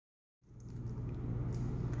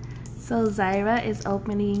So Zaira is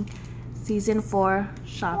opening season 4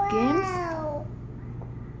 Shopkins. Wow.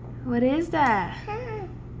 What is that?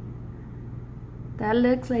 That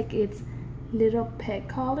looks like it's little pet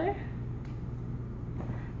collar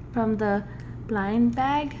from the blind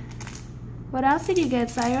bag. What else did you get,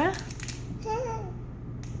 Zaira?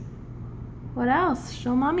 What else?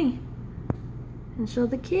 Show mommy and show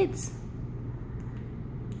the kids.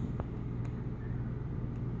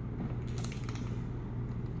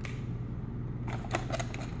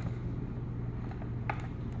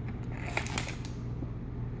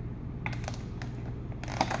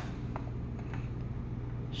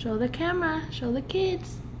 Show the camera, show the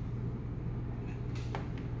kids.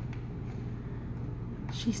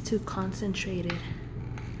 She's too concentrated.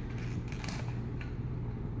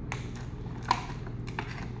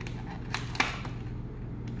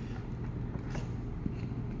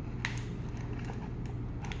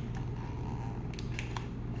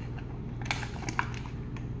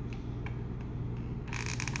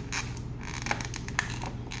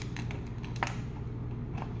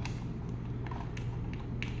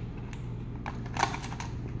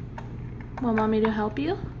 Want mommy to help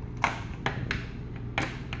you?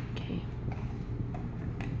 Okay.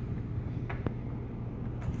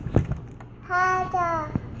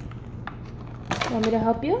 Want me to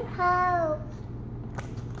help you? Help.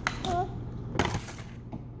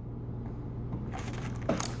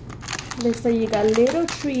 Looks like you got a little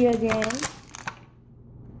tree again.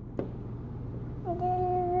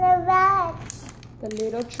 The rat. The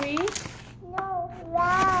little tree? No,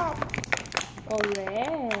 rat. Oh,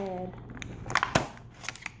 red.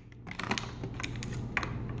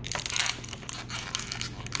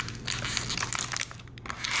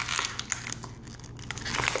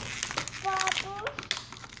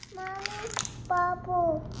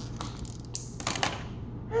 Bubble.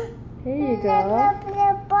 Here you go.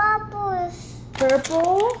 The bubbles.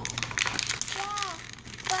 Purple? Yeah,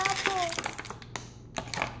 bubbles.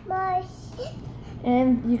 Mush.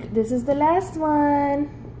 And this is the last one.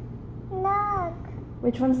 Look.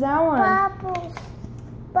 Which one's that one? Bubbles.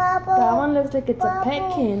 Bubble. That one looks like it's a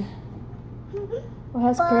petkin. What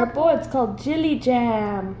has purple? It's called Jelly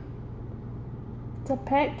Jam. It's a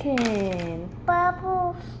petkin.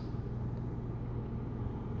 Bubbles.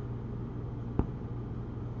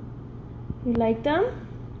 You like them?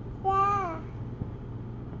 Yeah.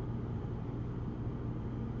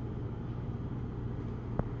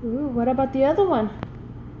 Ooh, what about the other one?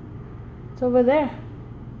 It's over there.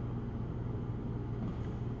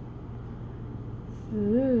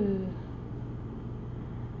 Ooh.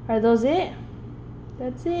 Are those it?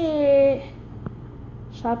 That's it.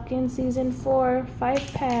 Shopkins season 4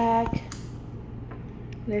 5-pack.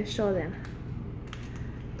 Let's show them.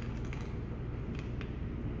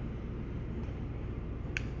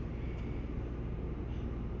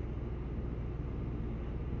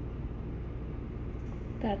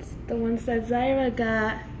 That's the ones that Zaira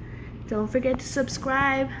got. Don't forget to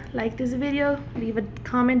subscribe, like this video, leave a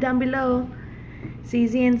comment down below.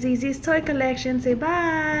 ZZ and ZZ's Toy Collection. Say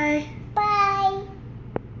bye.